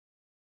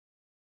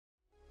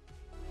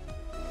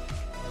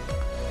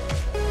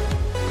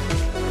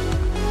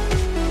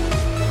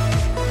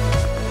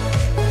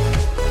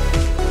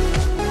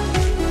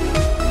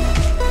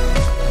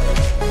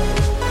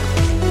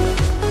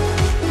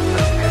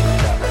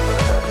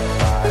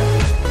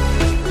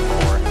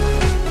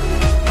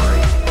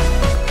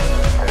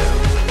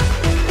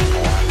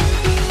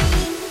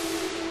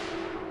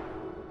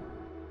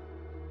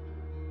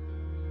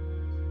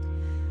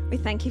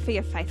Thank you for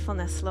your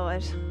faithfulness,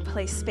 Lord.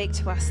 Please speak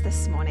to us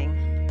this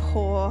morning.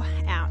 Pour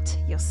out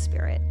your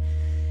Spirit.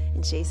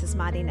 In Jesus'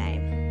 mighty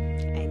name,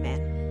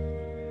 amen.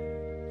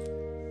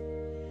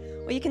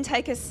 Well, you can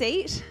take a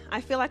seat.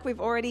 I feel like we've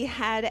already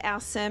had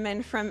our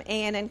sermon from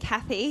Ian and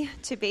Kathy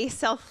to be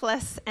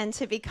selfless and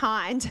to be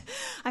kind.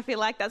 I feel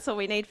like that's all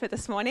we need for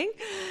this morning.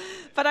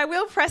 But I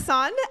will press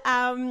on.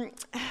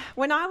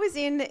 When I was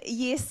in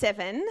year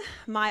 7,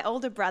 my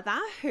older brother,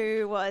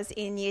 who was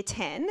in year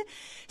 10,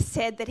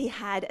 said that he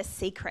had a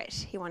secret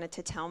he wanted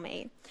to tell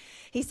me.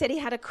 He said he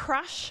had a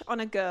crush on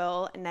a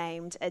girl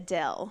named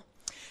Adele.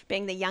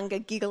 Being the younger,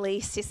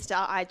 giggly sister,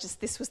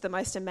 this was the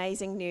most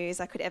amazing news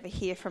I could ever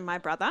hear from my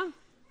brother.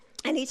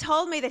 And he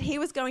told me that he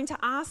was going to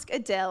ask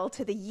Adele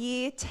to the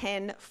year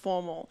 10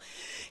 formal.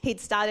 He'd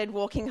started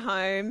walking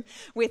home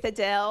with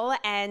Adele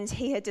and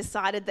he had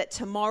decided that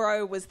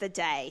tomorrow was the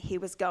day he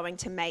was going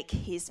to make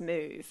his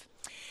move.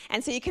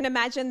 And so you can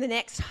imagine the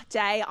next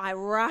day I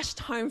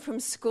rushed home from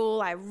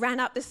school. I ran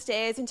up the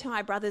stairs into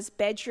my brother's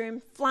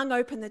bedroom, flung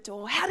open the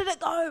door. How did it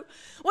go?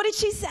 What did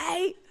she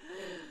say?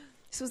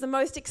 This was the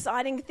most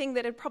exciting thing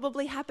that had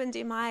probably happened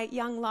in my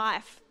young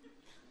life.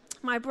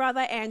 My brother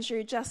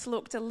Andrew just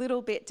looked a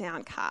little bit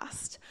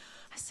downcast.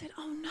 I said,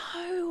 "Oh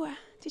no,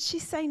 did she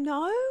say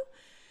no?"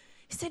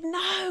 He said,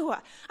 "No,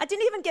 I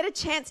didn't even get a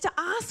chance to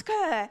ask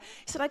her."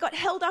 He said, "I got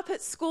held up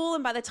at school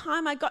and by the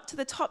time I got to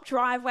the top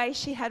driveway,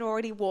 she had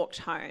already walked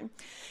home."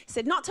 He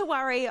said, "Not to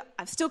worry,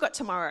 I've still got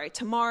tomorrow.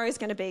 Tomorrow's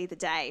going to be the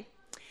day."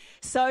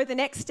 So the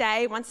next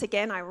day, once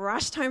again, I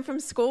rushed home from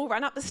school,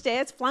 ran up the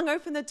stairs, flung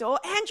open the door.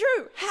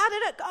 "Andrew, how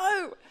did it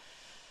go?"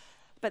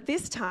 But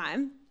this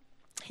time,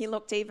 he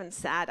looked even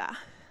sadder.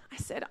 I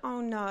said,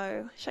 "Oh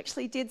no, she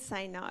actually did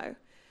say no."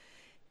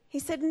 He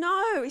said,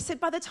 "No." He said,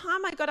 "By the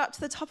time I got up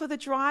to the top of the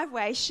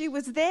driveway, she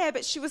was there,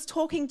 but she was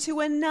talking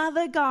to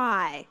another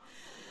guy.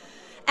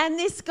 And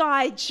this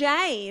guy,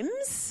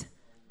 James,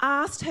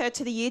 asked her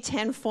to the year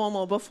 10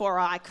 formal before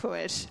I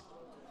could."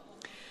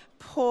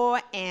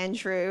 Poor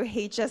Andrew,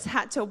 he just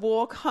had to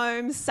walk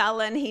home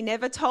sullen. He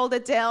never told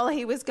Adele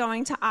he was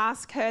going to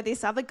ask her.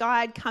 This other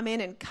guy had come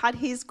in and cut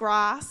his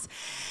grass.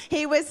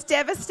 He was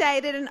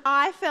devastated and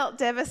I felt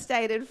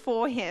devastated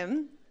for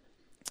him.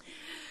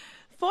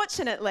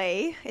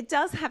 Fortunately, it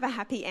does have a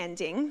happy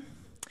ending.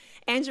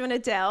 Andrew and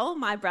Adele,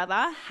 my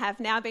brother, have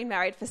now been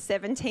married for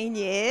 17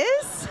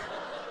 years.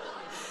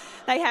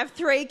 They have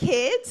 3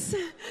 kids.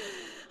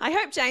 I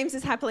hope James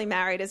is happily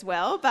married as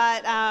well,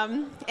 but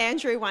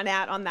Andrew won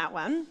out on that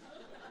one.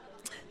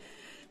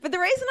 But the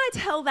reason I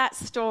tell that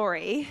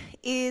story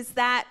is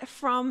that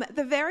from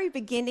the very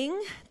beginning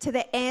to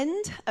the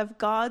end of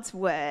God's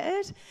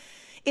word,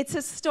 it's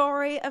a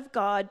story of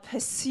God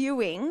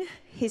pursuing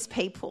his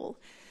people.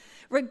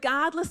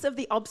 Regardless of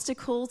the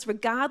obstacles,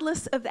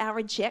 regardless of our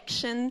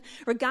rejection,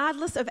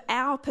 regardless of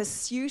our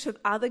pursuit of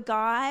other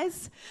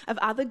guys, of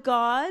other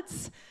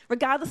gods,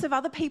 regardless of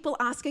other people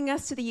asking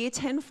us to the year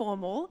 10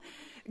 formal,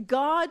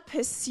 God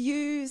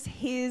pursues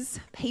his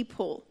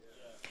people.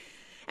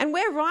 And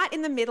we're right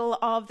in the middle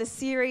of the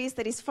series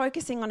that is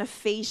focusing on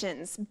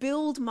Ephesians.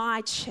 Build my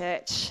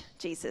church,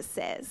 Jesus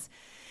says.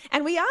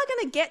 And we are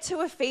going to get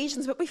to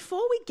Ephesians, but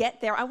before we get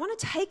there, I want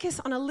to take us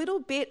on a little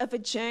bit of a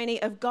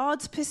journey of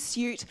God's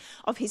pursuit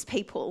of his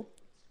people.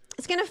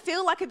 It's going to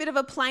feel like a bit of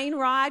a plane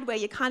ride where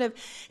you're kind of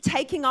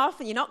taking off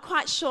and you're not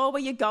quite sure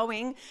where you're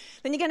going.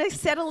 Then you're going to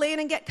settle in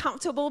and get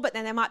comfortable, but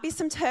then there might be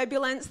some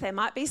turbulence. There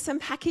might be some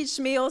packaged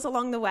meals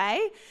along the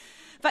way.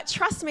 But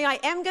trust me, I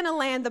am going to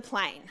land the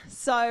plane.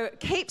 So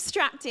keep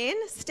strapped in,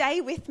 stay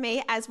with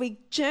me as we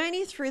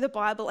journey through the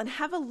Bible and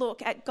have a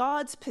look at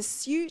God's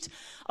pursuit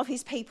of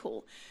his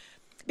people.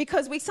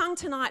 Because we sung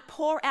tonight,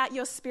 pour out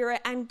your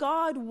Spirit, and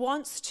God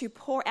wants to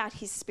pour out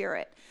his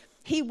Spirit.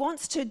 He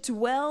wants to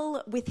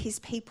dwell with his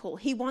people.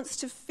 He wants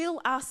to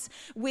fill us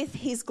with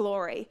his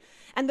glory.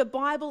 And the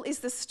Bible is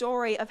the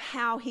story of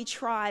how he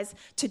tries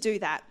to do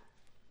that.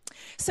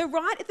 So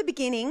right at the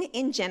beginning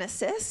in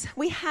Genesis,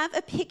 we have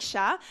a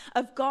picture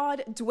of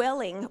God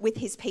dwelling with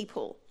his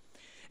people.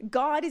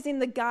 God is in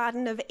the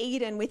Garden of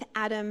Eden with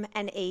Adam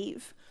and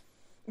Eve.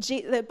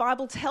 The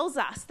Bible tells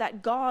us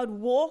that God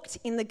walked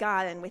in the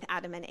garden with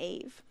Adam and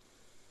Eve.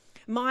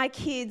 My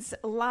kids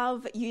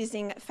love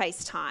using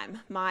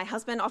FaceTime. My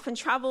husband often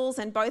travels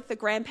and both the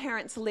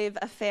grandparents live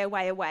a fair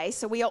way away,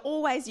 so we are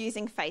always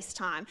using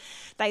FaceTime.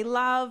 They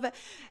love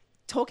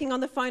talking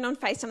on the phone on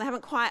FaceTime. They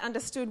haven't quite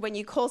understood when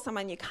you call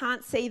someone you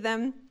can't see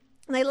them.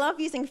 And they love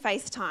using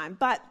FaceTime,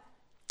 but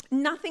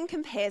nothing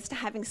compares to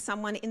having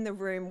someone in the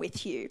room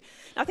with you.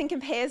 Nothing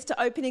compares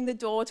to opening the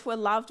door to a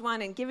loved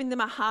one and giving them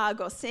a hug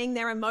or seeing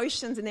their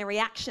emotions and their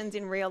reactions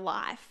in real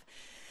life.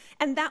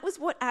 And that was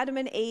what Adam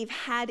and Eve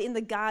had in the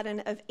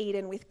Garden of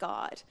Eden with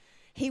God.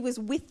 He was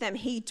with them.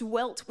 He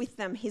dwelt with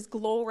them. His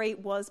glory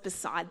was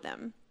beside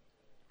them.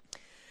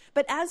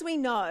 But as we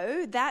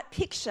know, that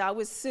picture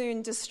was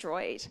soon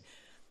destroyed.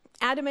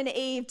 Adam and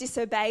Eve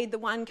disobeyed the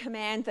one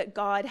command that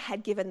God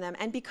had given them.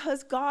 And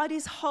because God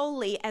is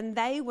holy and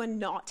they were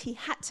not, he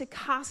had to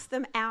cast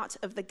them out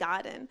of the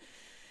garden.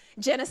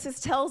 Genesis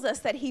tells us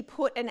that he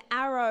put an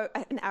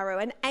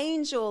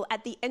angel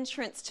at the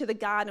entrance to the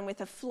garden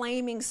with a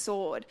flaming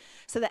sword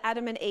so that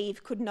Adam and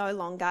Eve could no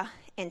longer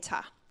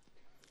enter.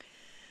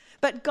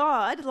 But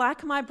God,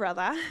 like my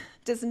brother,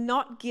 does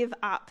not give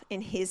up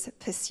in his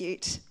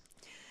pursuit.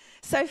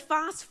 So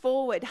fast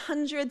forward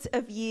hundreds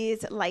of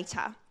years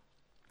later,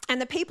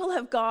 and the people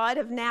of God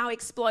have now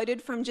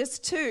exploded from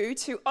just 2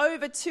 to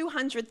over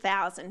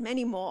 200,000,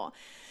 many more.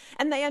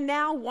 And they are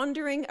now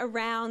wandering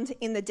around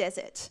in the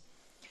desert.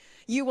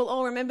 You will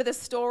all remember the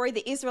story.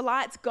 The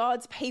Israelites,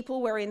 God's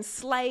people, were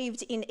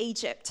enslaved in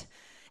Egypt,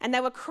 and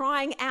they were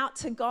crying out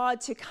to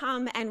God to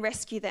come and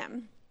rescue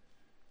them.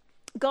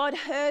 God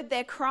heard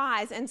their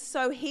cries, and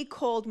so he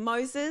called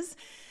Moses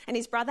and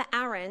his brother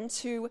Aaron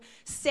to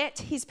set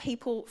his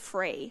people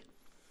free.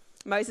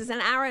 Moses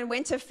and Aaron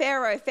went to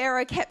Pharaoh.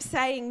 Pharaoh kept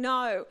saying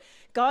no.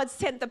 God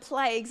sent the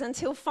plagues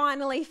until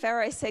finally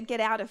Pharaoh said, "Get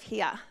out of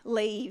here,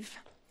 leave."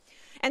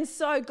 And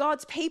so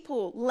God's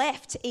people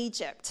left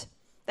Egypt.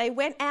 They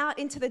went out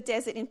into the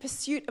desert in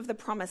pursuit of the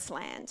promised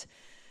land.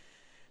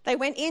 They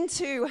went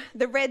into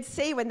the Red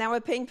Sea when they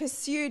were being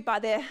pursued by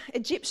the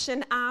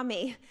Egyptian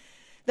army.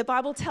 The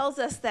Bible tells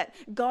us that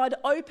God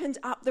opened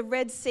up the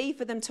Red Sea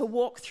for them to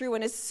walk through,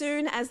 and as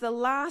soon as the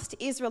last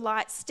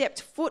Israelite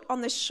stepped foot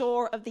on the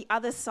shore of the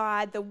other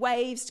side, the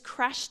waves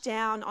crashed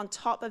down on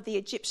top of the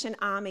Egyptian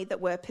army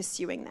that were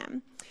pursuing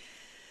them.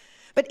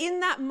 But in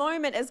that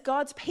moment, as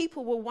God's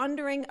people were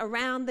wandering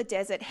around the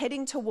desert,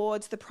 heading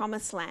towards the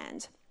promised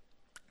land,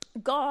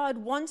 God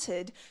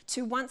wanted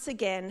to once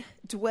again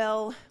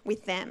dwell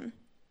with them.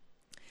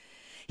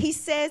 He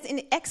says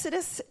in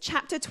Exodus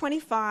chapter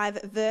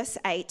 25, verse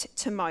 8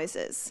 to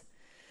Moses,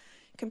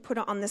 you can put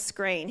it on the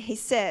screen. He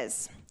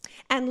says,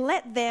 "And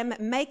let them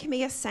make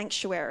me a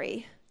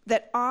sanctuary,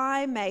 that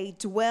I may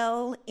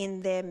dwell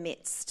in their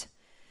midst,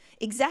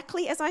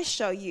 exactly as I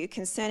show you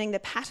concerning the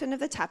pattern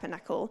of the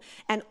tabernacle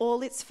and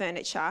all its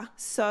furniture,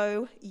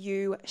 so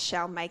you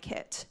shall make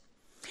it."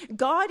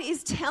 God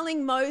is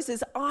telling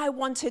Moses, I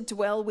want to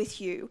dwell with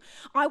you.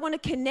 I want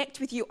to connect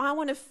with you. I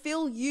want to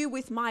fill you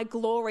with my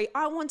glory.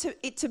 I want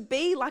it to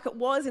be like it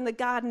was in the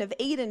Garden of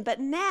Eden.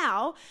 But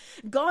now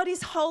God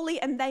is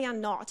holy and they are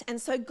not.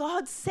 And so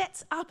God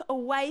sets up a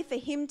way for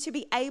him to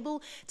be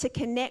able to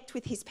connect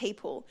with his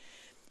people.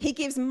 He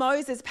gives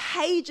Moses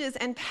pages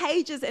and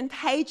pages and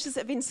pages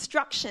of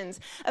instructions,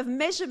 of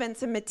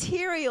measurements and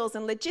materials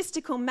and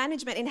logistical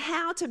management in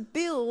how to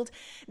build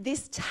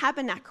this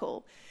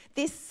tabernacle,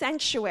 this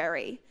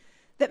sanctuary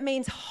that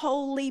means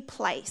holy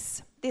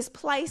place, this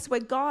place where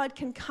God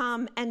can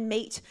come and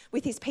meet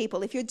with his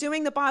people. If you're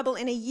doing the Bible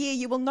in a year,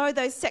 you will know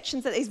those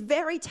sections that is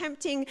very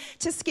tempting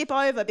to skip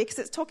over because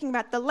it's talking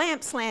about the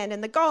lampstand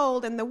and the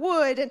gold and the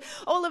wood and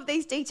all of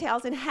these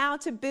details and how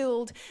to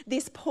build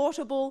this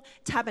portable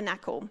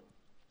tabernacle.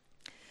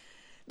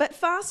 But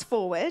fast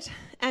forward,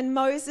 and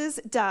Moses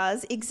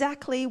does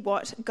exactly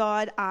what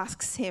God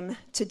asks him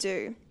to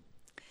do.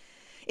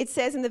 It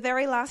says in the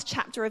very last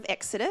chapter of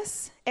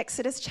Exodus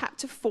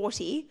chapter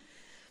 40,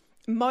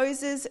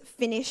 Moses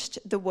finished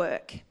the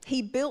work.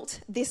 He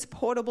built this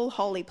portable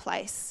holy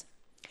place.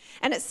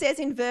 And it says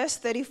in verse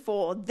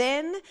 34,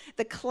 "Then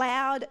the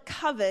cloud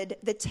covered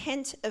the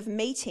tent of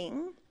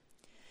meeting,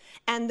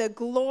 and the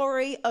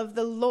glory of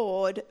the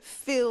Lord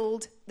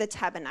filled the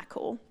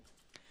tabernacle."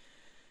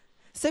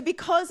 So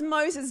because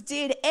Moses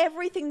did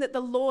everything that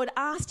the Lord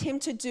asked him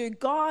to do,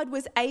 God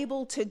was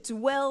able to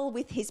dwell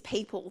with his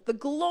people. The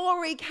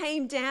glory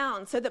came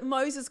down so that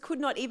Moses could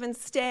not even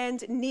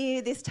stand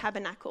near this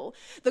tabernacle.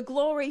 The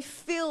glory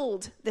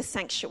filled the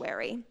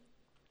sanctuary.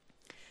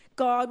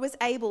 God was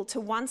able to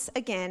once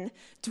again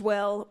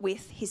dwell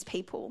with his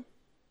people.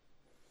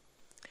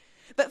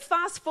 But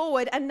fast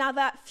forward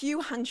another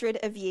few hundred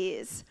of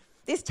years.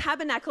 This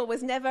tabernacle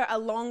was never a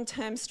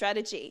long-term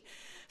strategy.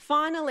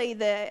 Finally,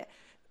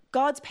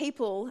 God's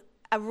people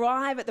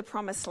arrive at the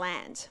promised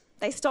land.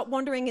 They stop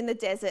wandering in the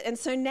desert, and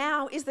so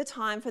now is the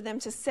time for them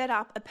to set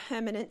up a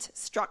permanent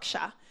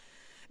structure.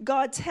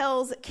 God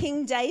tells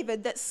King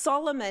David that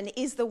Solomon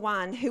is the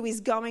one who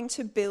is going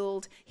to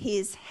build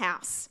his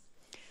house.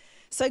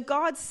 So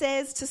God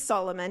says to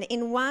Solomon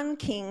in 1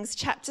 Kings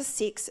chapter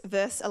 6,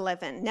 verse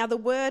 11, "Now the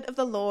word of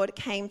the Lord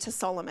came to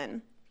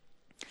Solomon.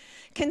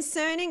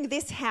 Concerning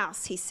this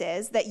house, he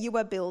says, that you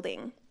are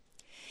building,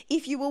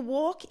 if you will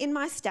walk in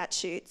my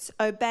statutes,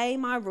 obey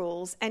my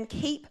rules, and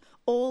keep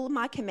all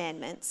my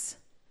commandments,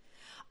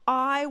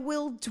 I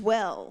will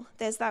dwell,"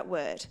 there's that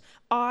word,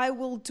 "I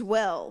will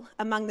dwell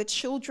among the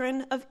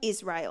children of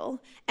Israel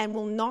and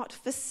will not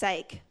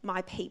forsake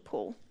my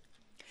people."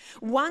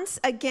 Once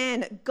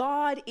again,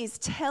 God is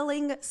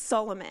telling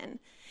Solomon,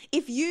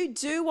 if you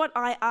do what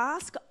I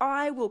ask,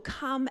 I will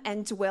come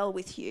and dwell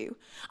with you.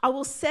 I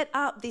will set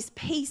up this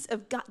piece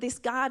of this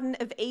Garden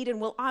of Eden.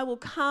 Well, I will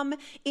come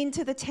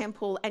into the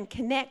temple and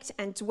connect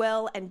and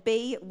dwell and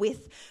be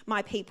with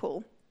my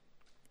people.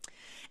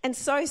 And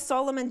so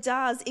Solomon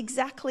does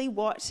exactly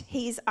what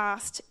he's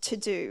asked to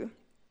do.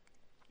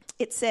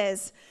 It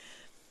says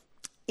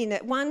in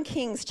 1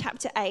 Kings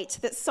chapter 8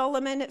 that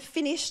Solomon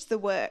finished the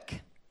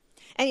work.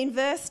 And in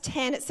verse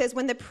 10, it says,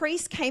 when the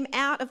priest came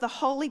out of the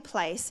holy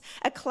place,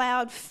 a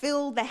cloud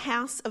filled the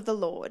house of the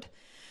Lord,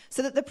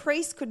 so that the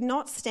priest could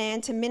not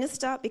stand to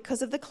minister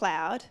because of the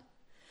cloud,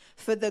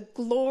 for the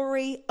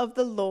glory of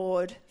the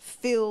Lord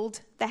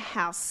filled the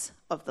house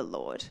of the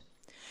Lord.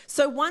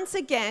 So once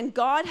again,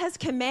 God has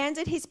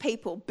commanded his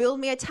people, build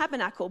me a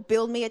tabernacle,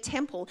 build me a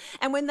temple.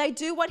 And when they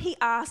do what he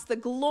asks, the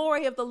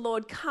glory of the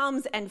Lord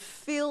comes and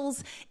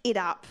fills it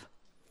up.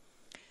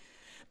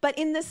 But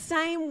in the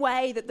same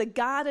way that the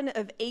Garden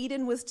of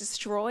Eden was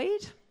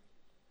destroyed,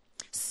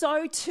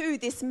 so too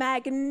this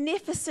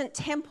magnificent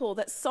temple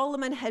that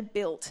Solomon had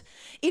built,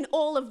 in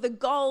all of the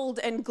gold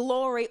and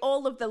glory,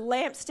 all of the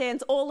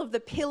lampstands, all of the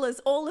pillars,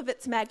 all of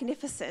its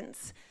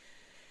magnificence,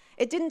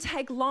 it didn't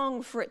take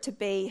long for it to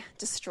be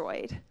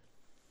destroyed.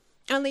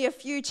 Only a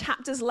few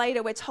chapters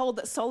later, we're told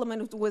that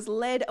Solomon was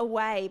led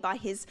away by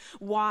his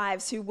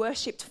wives who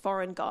worshipped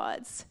foreign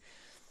gods.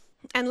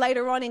 And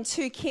later on in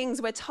 2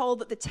 Kings, we're told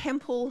that the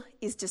temple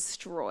is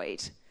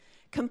destroyed,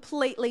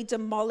 completely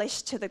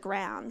demolished to the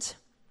ground.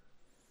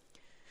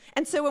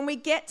 And so when we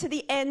get to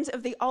the end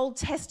of the Old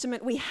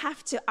Testament, we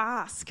have to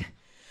ask,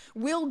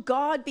 will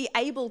God be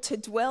able to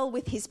dwell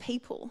with his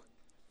people?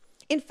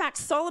 In fact,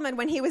 Solomon,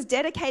 when he was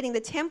dedicating the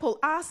temple,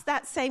 asked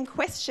that same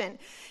question.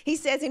 He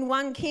says in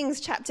 1 Kings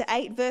chapter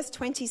 8, verse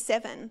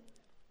 27,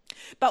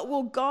 but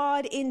will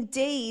God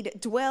indeed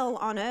dwell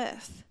on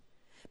earth?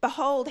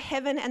 Behold,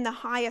 heaven and the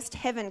highest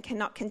heaven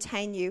cannot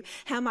contain you.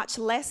 How much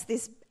less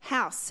this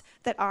house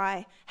that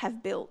I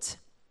have built?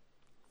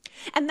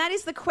 And that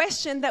is the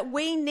question that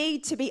we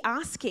need to be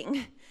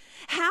asking.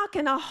 How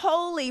can a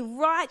holy,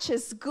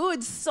 righteous,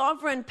 good,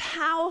 sovereign,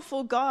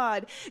 powerful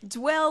God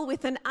dwell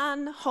with an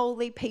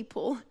unholy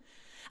people?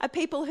 A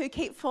people who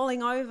keep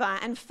falling over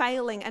and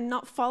failing and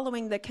not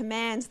following the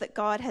commands that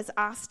God has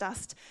asked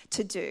us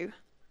to do.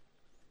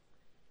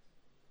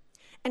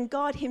 And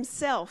God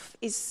himself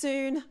is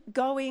soon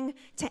going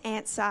to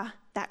answer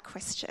that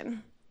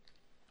question.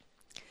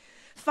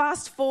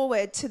 Fast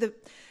forward to the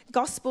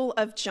Gospel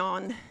of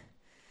John.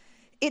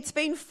 It's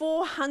been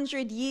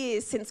 400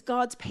 years since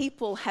God's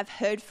people have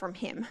heard from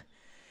him.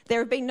 There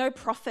have been no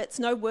prophets,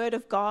 no word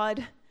of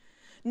God,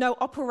 no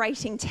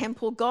operating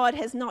temple. God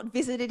has not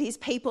visited his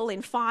people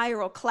in fire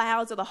or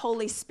clouds or the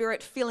Holy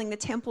Spirit filling the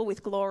temple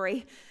with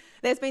glory.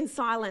 There's been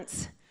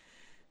silence.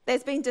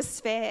 There's been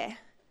despair.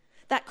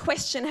 That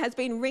question has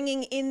been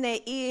ringing in their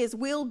ears.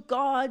 Will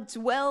God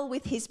dwell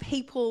with his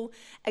people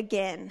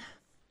again?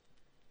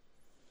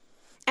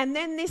 And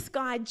then this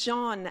guy,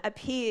 John,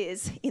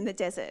 appears in the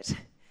desert.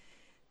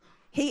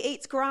 He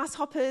eats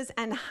grasshoppers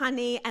and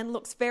honey and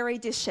looks very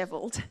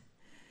disheveled.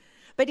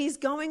 But he's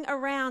going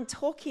around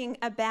talking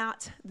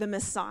about the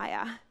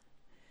Messiah.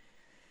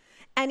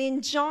 And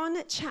in John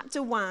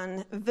chapter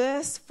 1,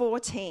 verse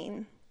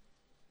 14,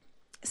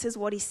 this is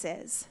what he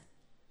says.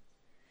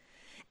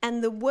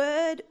 And the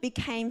Word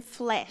became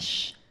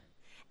flesh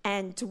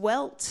and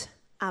dwelt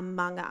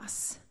among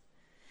us.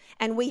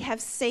 And we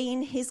have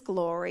seen his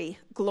glory,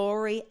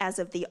 glory as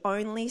of the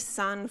only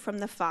Son from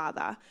the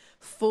Father,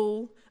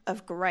 full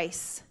of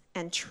grace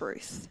and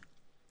truth.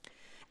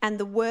 And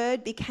the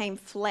Word became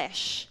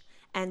flesh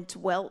and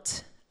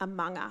dwelt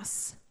among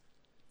us.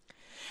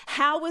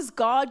 How was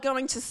God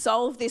going to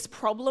solve this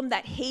problem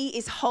that he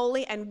is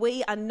holy and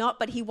we are not,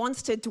 but he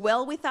wants to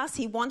dwell with us?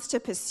 He wants to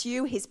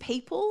pursue his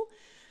people.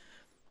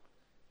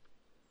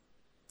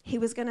 He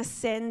was going to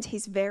send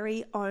his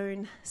very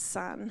own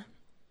Son.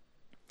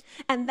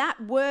 And that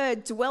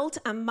word dwelt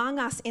among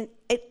us,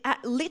 it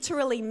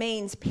literally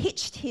means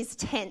pitched his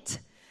tent.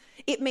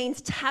 It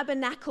means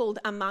tabernacled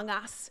among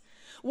us.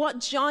 What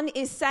John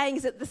is saying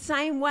is that the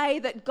same way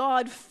that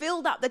God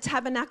filled up the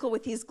tabernacle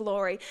with his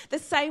glory, the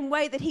same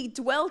way that he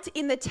dwelt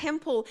in the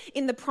temple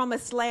in the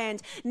promised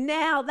land,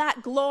 now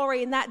that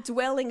glory and that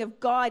dwelling of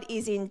God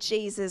is in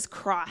Jesus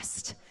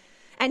Christ.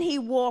 And he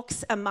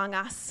walks among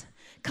us.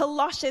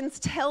 Colossians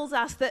tells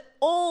us that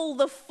all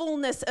the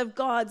fullness of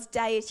God's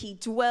deity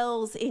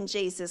dwells in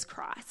Jesus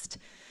Christ.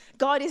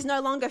 God is no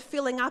longer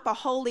filling up a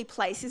holy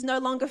place. He's no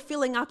longer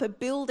filling up a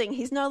building.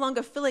 He's no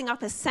longer filling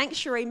up a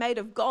sanctuary made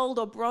of gold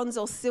or bronze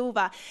or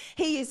silver.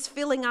 He is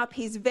filling up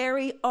his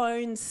very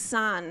own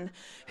Son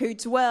who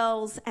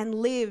dwells and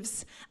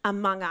lives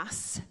among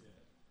us.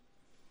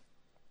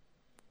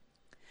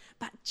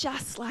 But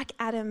just like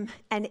Adam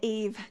and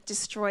Eve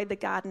destroyed the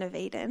Garden of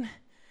Eden,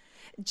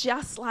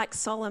 just like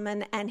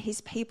Solomon and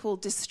his people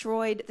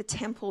destroyed the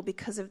temple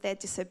because of their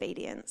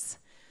disobedience,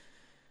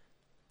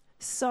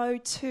 so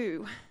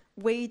too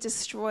we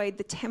destroyed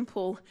the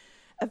temple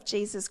of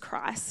Jesus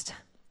Christ.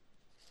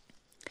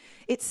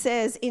 It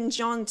says in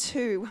John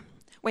 2,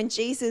 when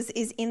Jesus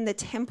is in the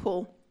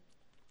temple,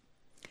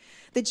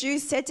 the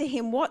Jews said to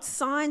him, "What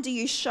sign do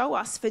you show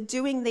us for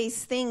doing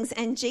these things?"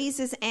 And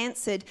Jesus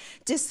answered,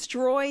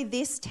 "Destroy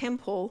this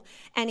temple,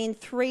 and in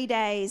 3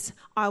 days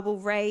I will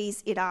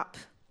raise it up."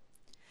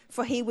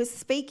 For he was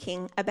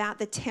speaking about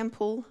the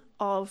temple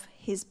of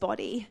his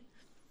body.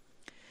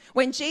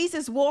 When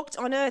Jesus walked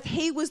on earth,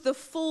 he was the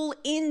full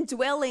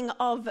indwelling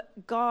of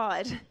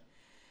God.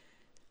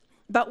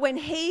 But when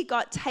he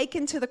got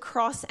taken to the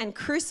cross and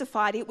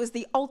crucified, it was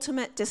the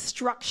ultimate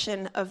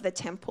destruction of the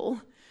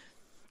temple.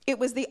 It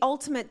was the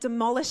ultimate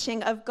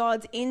demolishing of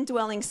God's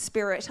indwelling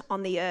spirit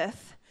on the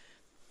earth.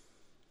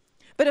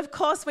 But of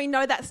course, we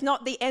know that's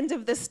not the end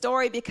of the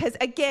story, because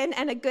again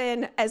and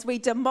again, as we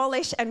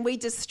demolish and we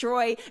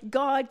destroy,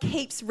 God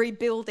keeps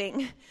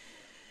rebuilding.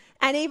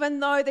 And even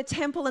though the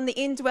temple and the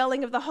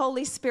indwelling of the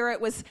Holy Spirit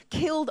was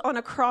killed on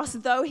a cross,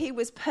 though he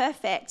was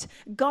perfect,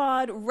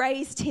 God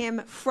raised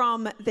him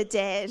from the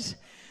dead.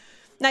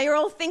 Now you're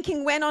all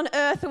thinking, when on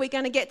earth are we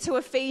going to get to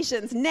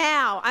Ephesians?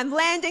 Now. I'm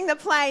landing the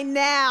plane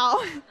now.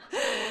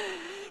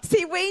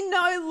 See, we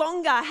no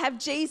longer have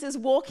Jesus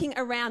walking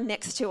around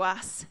next to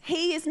us.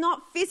 He is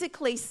not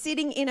physically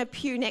sitting in a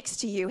pew next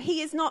to you.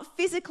 He is not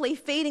physically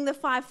feeding the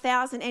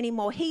 5,000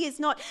 anymore. He is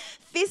not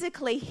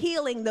physically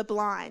healing the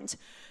blind.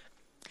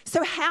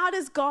 So how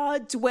does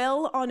God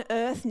dwell on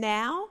earth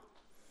now?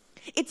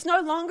 It's no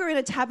longer in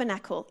a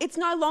tabernacle. It's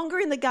no longer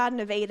in the Garden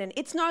of Eden.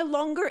 It's no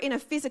longer in a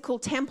physical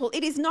temple.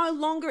 It is no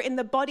longer in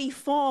the body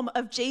form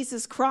of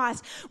Jesus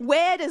Christ.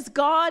 Where does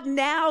God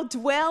now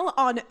dwell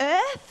on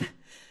earth?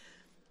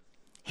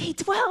 He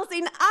dwells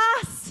in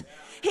us.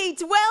 He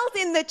dwells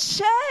in the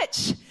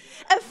church.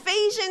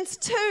 Ephesians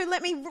 2,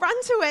 let me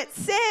run to it,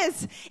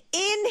 says,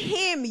 in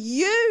him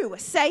you,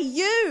 say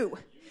you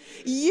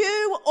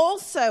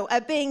also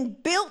are being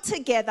built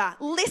together,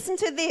 listen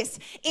to this,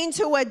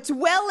 into a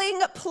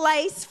dwelling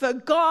place for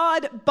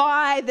God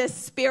by the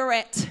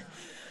Spirit.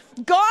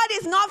 God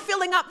is not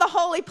filling up the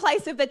holy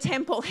place of the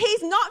temple.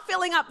 He's not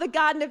filling up the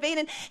Garden of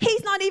Eden.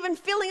 He's not even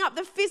filling up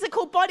the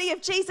physical body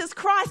of Jesus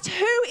Christ.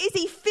 Who is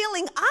he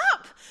filling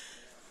up?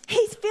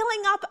 He's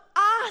filling up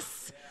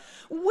us.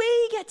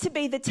 We get to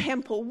be the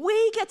temple.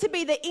 We get to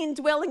be the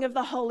indwelling of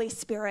the Holy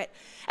Spirit.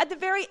 At the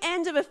very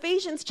end of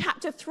Ephesians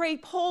chapter 3,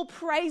 Paul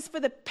prays for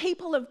the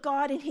people of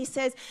God, and he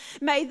says,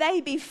 may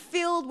they be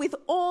filled with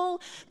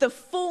all the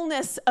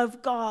fullness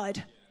of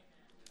God.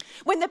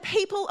 When the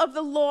people of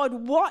the Lord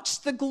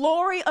watched the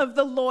glory of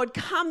the Lord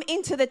come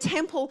into the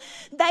temple,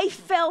 they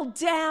fell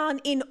down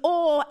in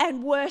awe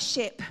and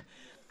worship.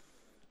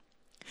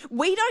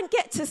 We don't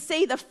get to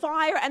see the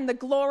fire and the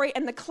glory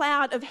and the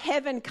cloud of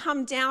heaven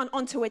come down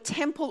onto a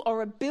temple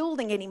or a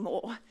building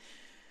anymore.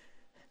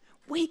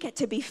 We get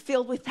to be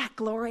filled with that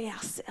glory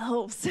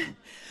ourselves.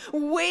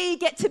 We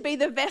get to be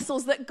the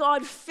vessels that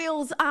God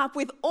fills up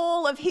with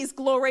all of his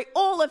glory,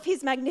 all of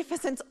his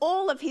magnificence,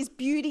 all of his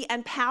beauty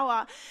and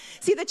power.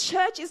 See, the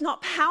church is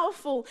not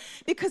powerful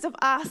because of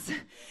us.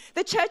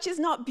 The church is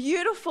not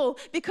beautiful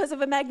because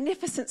of a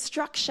magnificent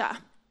structure.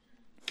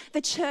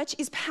 The church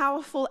is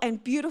powerful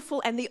and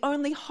beautiful and the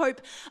only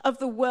hope of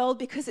the world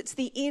because it's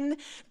the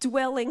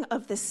indwelling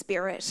of the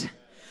Spirit.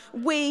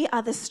 We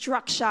are the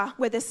structure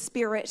where the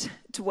Spirit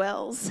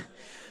dwells.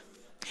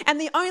 And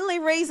the only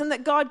reason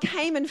that God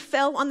came and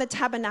fell on the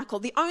tabernacle,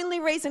 the only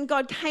reason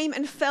God came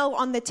and fell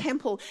on the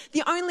temple,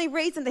 the only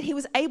reason that he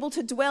was able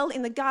to dwell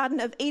in the Garden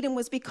of Eden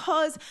was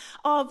because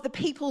of the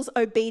people's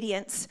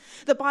obedience.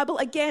 The Bible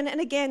again and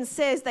again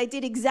says they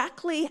did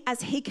exactly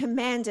as he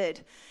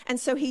commanded, and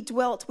so he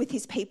dwelt with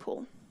his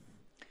people.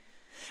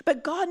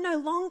 But God no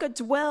longer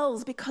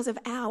dwells because of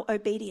our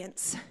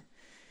obedience.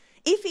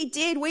 If he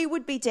did, we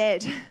would be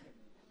dead.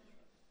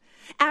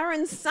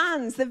 Aaron's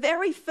sons, the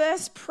very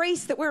first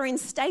priests that were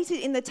instated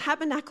in the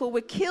tabernacle,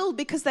 were killed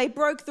because they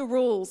broke the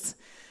rules.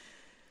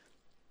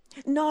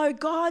 No,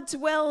 God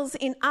dwells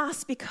in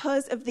us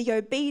because of the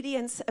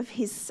obedience of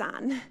his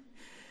Son.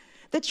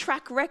 The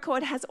track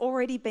record has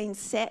already been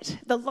set.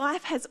 The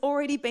life has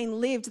already been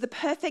lived. The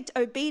perfect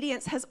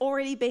obedience has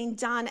already been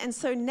done. And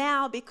so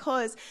now,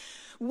 because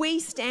we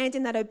stand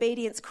in that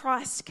obedience,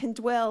 Christ can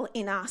dwell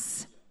in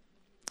us.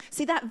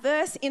 See, that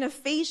verse in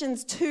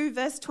Ephesians 2,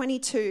 verse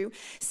 22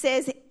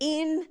 says,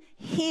 in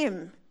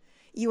him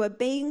you are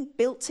being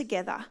built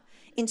together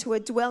into a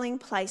dwelling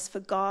place for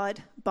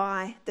God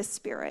by the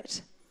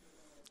Spirit.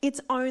 It's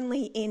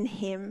only in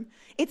him.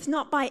 It's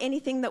not by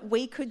anything that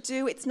we could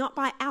do. It's not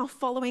by our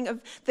following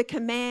of the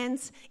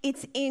commands.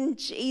 It's in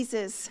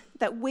Jesus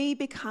that we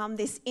become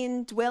this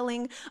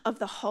indwelling of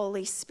the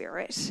Holy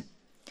Spirit.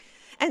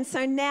 And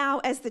so now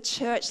as the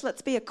church,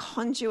 let's be a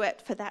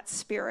conduit for that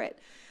Spirit.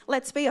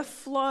 Let's be a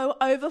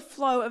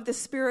overflow of the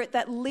Spirit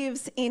that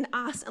lives in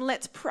us. And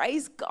let's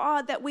praise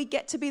God that we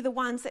get to be the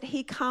ones that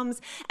he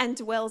comes and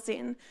dwells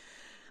in.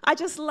 I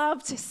just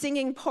loved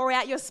singing Pour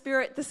Out Your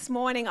Spirit this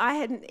morning. I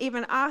hadn't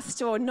even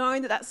asked or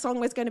known that song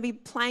was going to be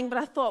playing, but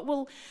I thought,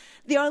 well,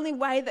 the only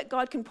way that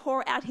God can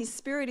pour out his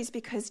Spirit is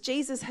because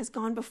Jesus has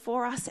gone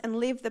before us and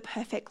lived the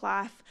perfect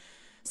life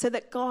so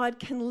that God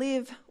can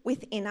live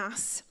within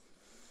us.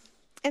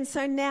 And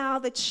so now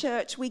the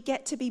church, we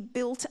get to be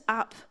built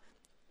up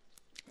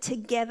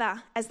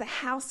together as the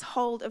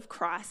household of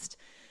Christ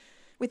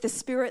with the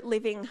Spirit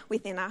living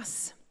within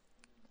us.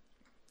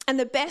 And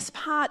the best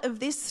part of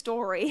this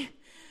story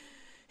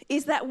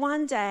is that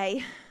one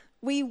day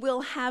we will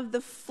have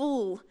the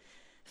full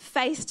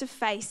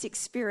face-to-face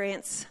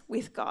experience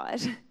with God.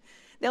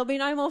 There'll be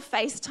no more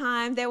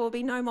FaceTime. There will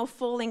be no more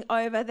falling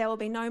over. There will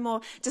be no more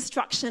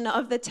destruction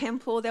of the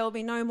temple. There will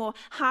be no more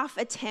half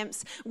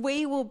attempts.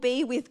 We will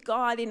be with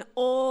God in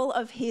all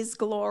of his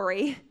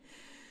glory.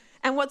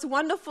 And what's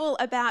wonderful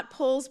about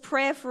Paul's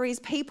prayer for his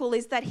people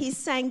is that he's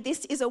saying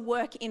this is a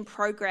work in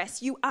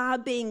progress. You are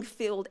being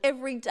filled.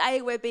 Every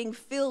day we're being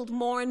filled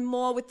more and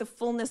more with the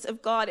fullness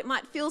of God. It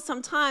might feel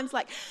sometimes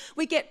like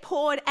we get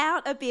poured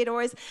out a bit,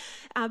 or as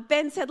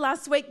Ben said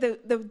last week,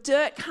 the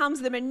dirt comes,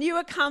 the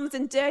manure comes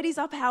and dirties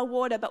up our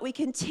water, but we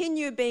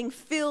continue being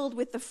filled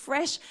with the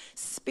fresh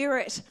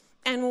Spirit.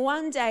 And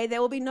one day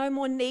there will be no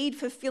more need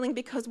for filling,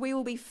 because we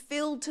will be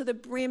filled to the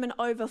brim and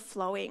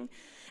overflowing.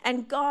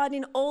 And God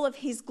in all of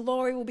his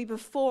glory will be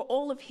before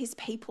all of his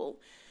people.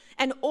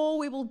 And all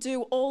we will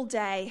do all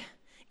day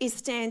is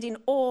stand in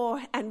awe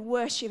and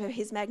worship of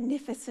his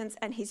magnificence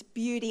and his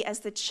beauty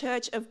as the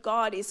church of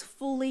God is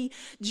fully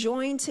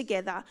joined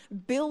together,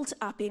 built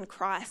up in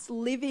Christ,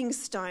 living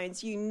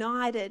stones,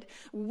 united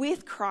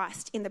with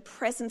Christ in the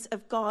presence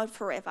of God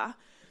forever.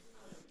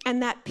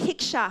 And that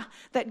picture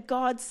that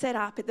God set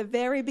up at the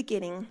very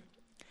beginning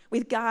in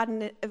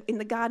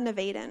the Garden of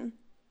Eden,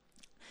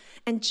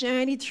 and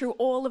journeyed through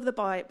all of the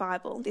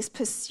Bible, this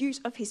pursuit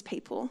of his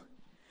people,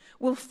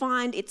 will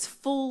find its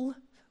full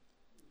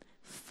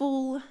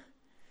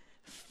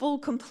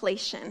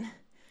completion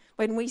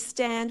when we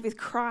stand with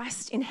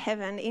Christ in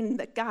heaven, in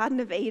the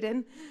Garden of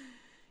Eden,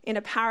 in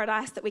a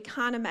paradise that we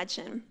can't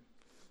imagine,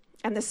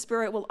 and the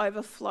Spirit will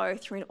overflow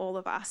through all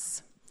of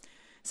us.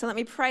 So let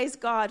me praise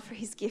God for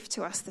his gift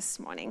to us this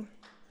morning.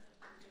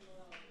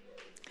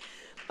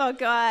 Oh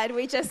God,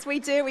 we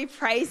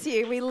praise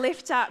you. We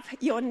lift up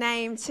your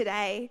name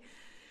today.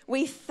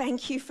 We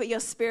thank you for your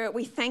Spirit.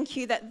 We thank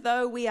you that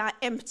though we are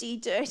empty,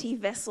 dirty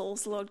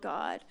vessels, Lord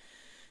God,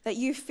 that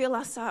you fill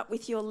us up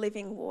with your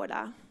living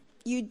water.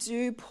 You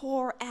do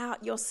pour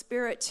out your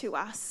Spirit to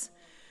us.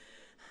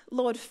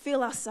 Lord,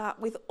 fill us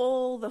up with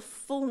all the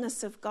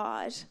fullness of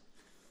God,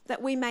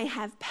 that we may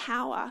have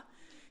power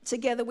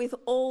together with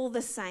all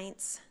the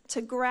saints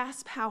to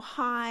grasp how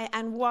high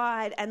and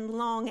wide and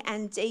long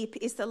and deep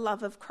is the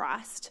love of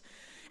Christ,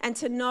 and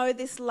to know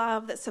this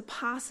love that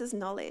surpasses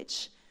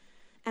knowledge,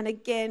 and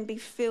again be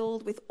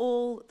filled with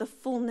all the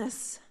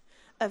fullness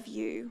of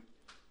you.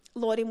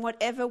 Lord, in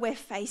whatever we're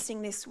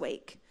facing this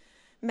week,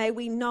 may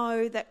we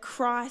know that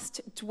Christ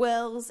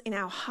dwells in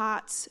our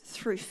hearts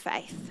through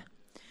faith.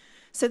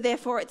 So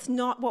therefore, it's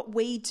not what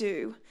we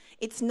do.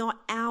 It's not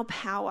our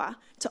power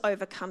to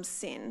overcome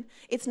sin.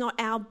 It's not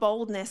our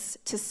boldness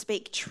to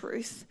speak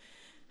truth.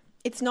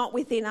 It's not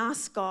within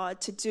us,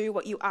 God, to do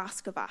what you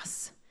ask of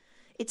us.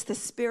 It's the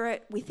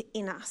Spirit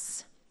within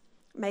us.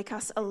 Make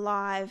us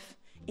alive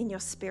in your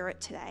Spirit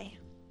today.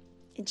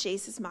 In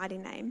Jesus' mighty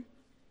name,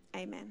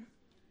 amen.